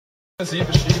Lied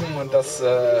beschrieben und das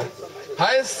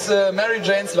heißt Mary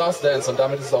Jane's Last Dance und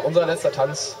damit ist es auch unser letzter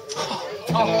Tanz.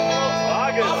 Oh.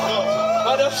 War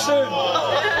das schön?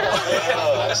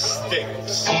 Ja, das stinkt.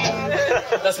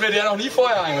 Dass mir der noch nie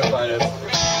vorher eingefallen ist.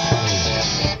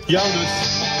 Jonas,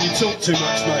 you talk too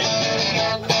much, mate.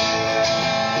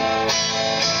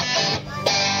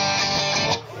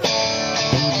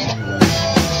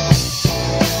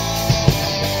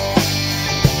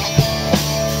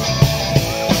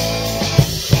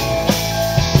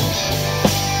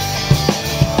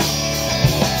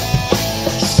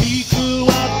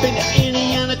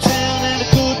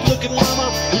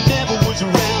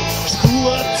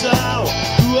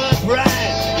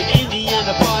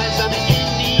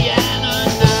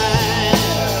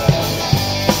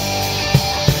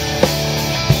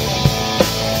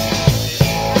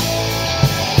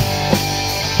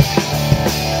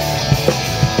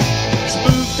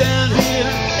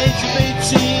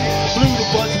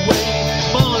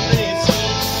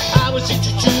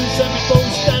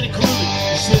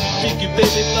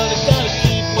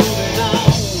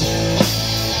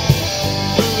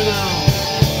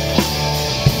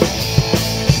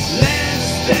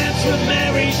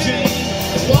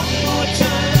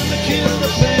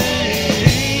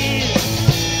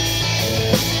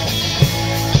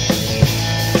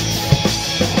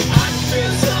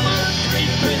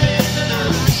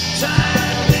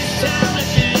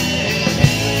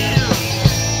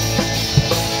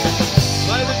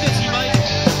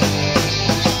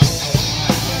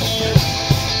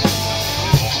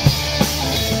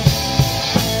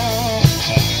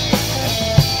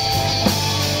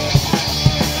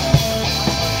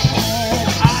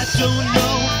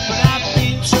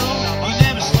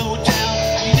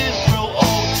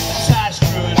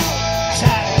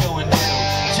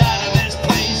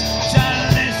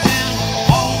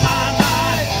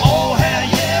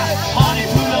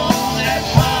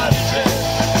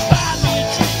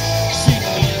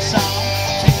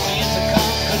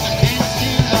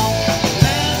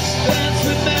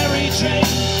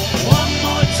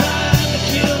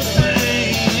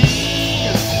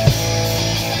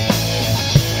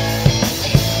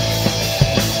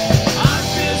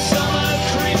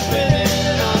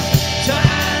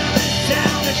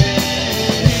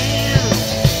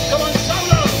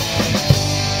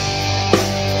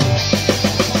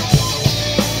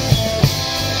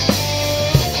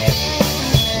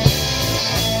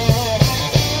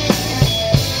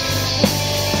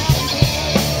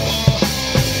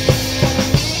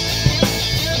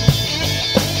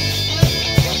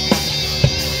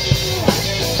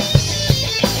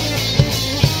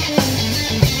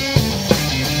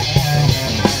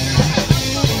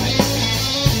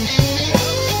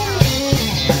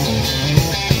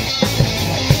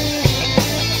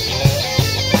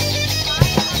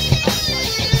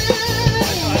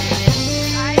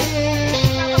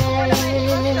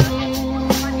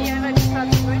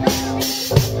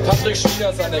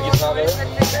 An der Gitarre.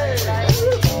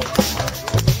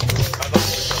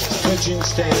 Pigeon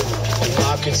stand in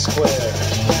Market Square.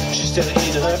 She's still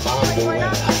in her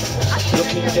underwear,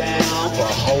 looking down for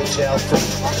a hotel food.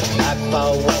 Not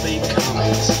far away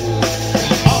coming soon.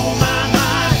 Oh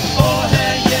my, oh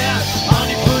hell yeah,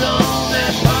 honey put on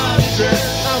that party dress.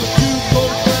 I was too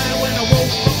cold to cry when I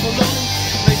woke up alone.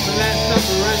 Make the last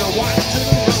supper and I walked to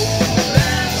the road.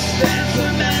 Let's dance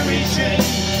with Mary Jane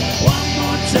one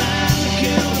more time.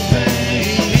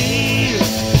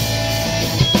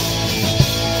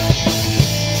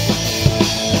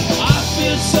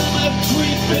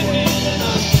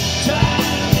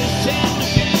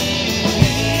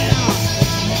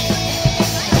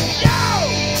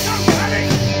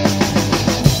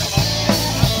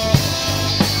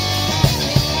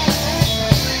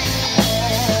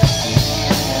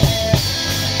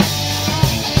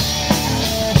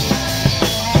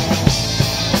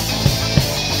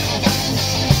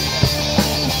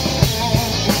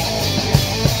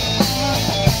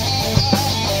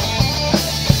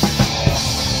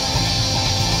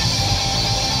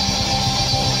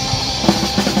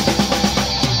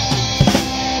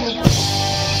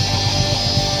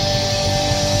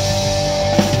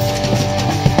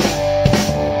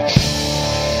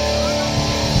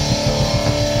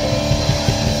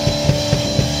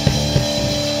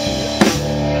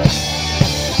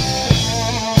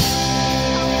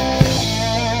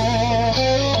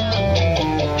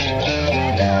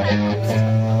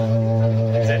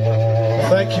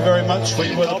 Thank you very much.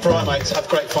 We were the Prymates. Have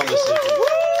great fun this evening.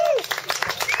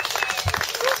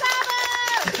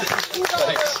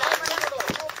 Thanks.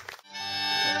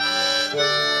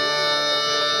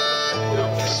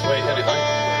 Sweet, anything?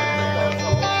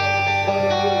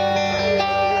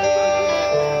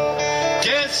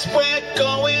 Yes, we're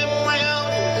going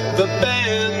round the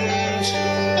bend.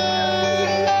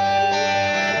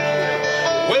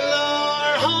 Will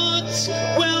our hearts,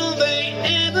 will they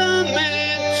ever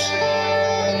mend?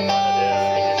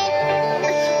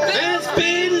 There's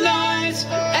been lies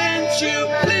and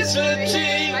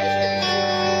duplicity.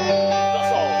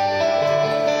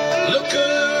 Look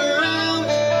around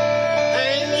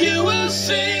and you will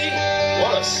see.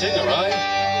 What a singer, right?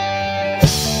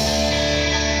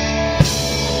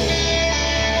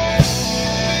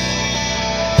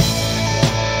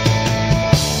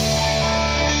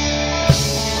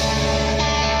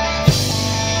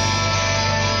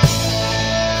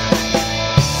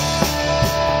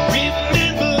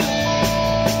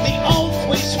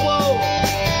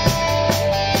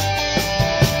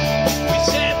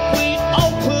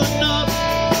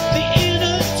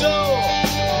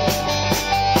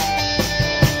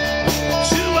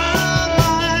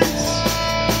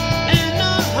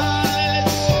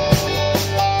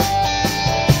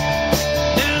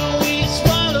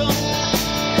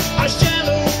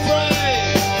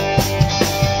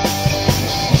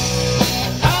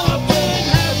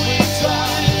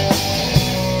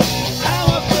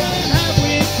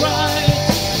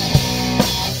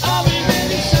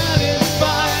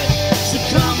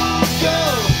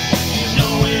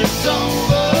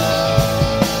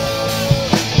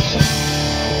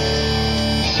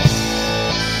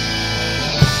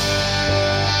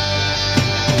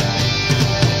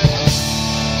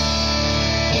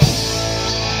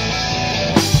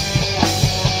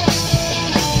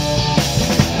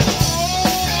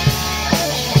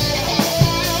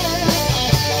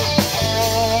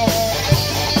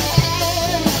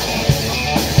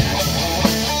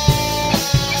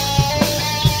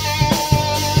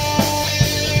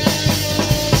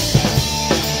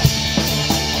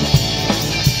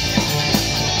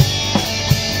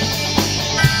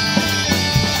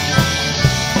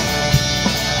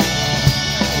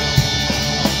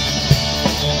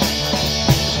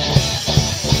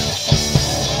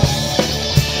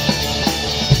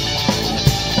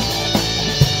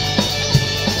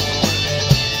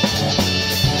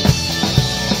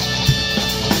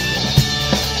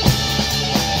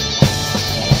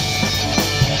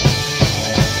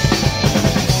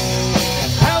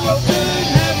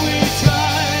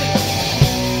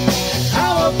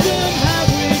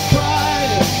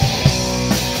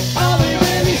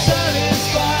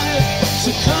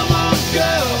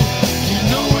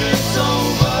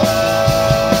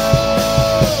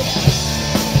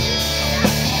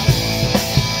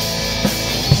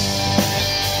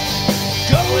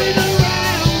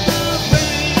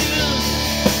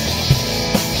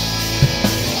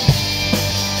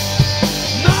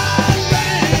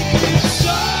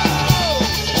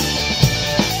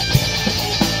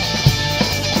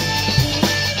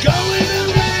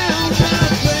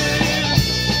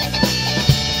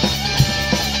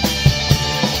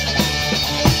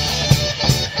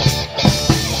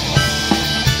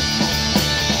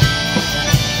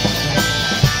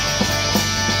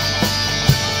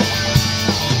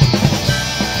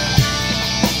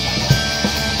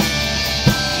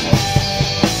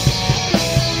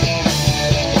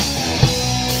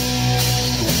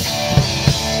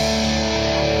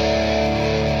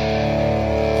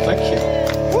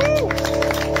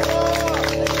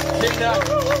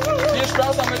 Viel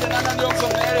Spaß noch mit den anderen Jungs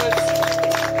und Mädels.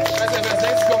 Ich weiß nicht, wer als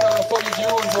nächstes kommt, aber For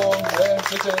You und so.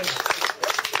 Bitte.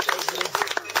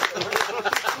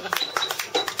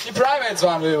 Die Prymates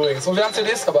waren wir übrigens. Und wir haben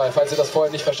CDs dabei, falls ihr das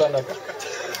vorher nicht verstanden habt.